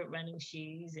your favorite running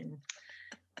shoes.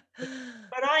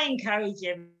 But I encourage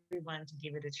everyone to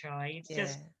give it a try. It's Yeah,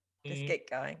 just yeah. get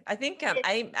going. I think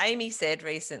Amy said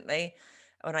recently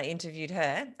when I interviewed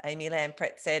her, Amy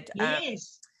Lamprett said,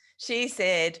 Yes. she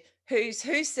said, who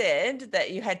said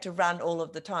that you had to run all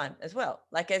of the time as well?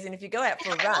 Like, as in, if you go out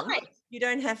for a run, Right. you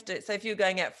don't have to. So if you're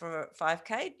going out for a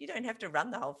 5K, you don't have to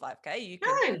run the whole 5K. You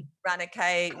can No, of run a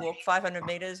K, walk 500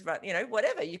 meters, run,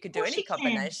 whatever. You could do course any you can.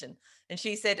 combination. And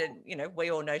she said, and we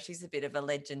all know she's a bit of a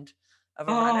legend of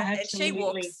a Oh, runner, and she absolutely.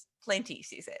 walks plenty,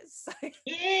 she says. So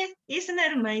Yeah, isn't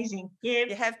that amazing? Yeah,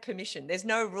 you have permission. There's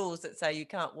no rules that say you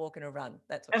can't walk and a run.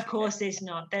 That's what of she said. course there's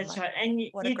not. I'm That's like, right. And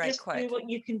what a you great just do quote. what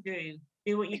you can do.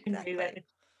 Do what you can do at Exactly. the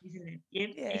time, isn't it? Yep.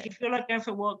 Yeah. If you feel like going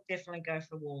for a walk, definitely go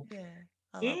for a walk. Yeah.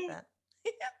 I love Yeah. that.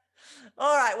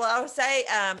 All right. Well, I'll say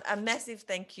a massive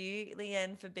thank you,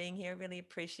 Leanne, for being here. I really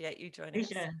appreciate you joining us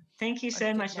Pleasure. Thank you on so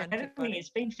Fit much for Mind, having Fit me. Body. It's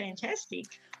been fantastic.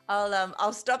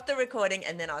 I'll stop the recording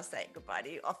and then I'll say goodbye to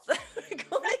you off the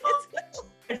recording as well.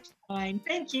 That's fine.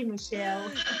 Thank you, Michelle.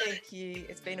 Thank you.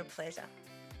 It's been a pleasure.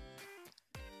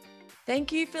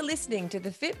 Thank you for listening to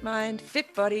the Fit Mind,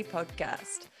 Fit Body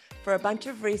podcast. For a bunch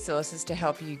of resources to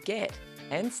help you get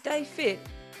and stay fit,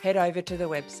 head over to the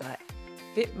website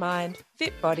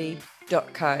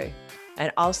fitmindfitbody.co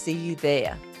and I'll see you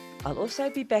there. I'll also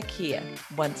be back here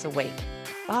once a week.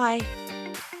 Bye.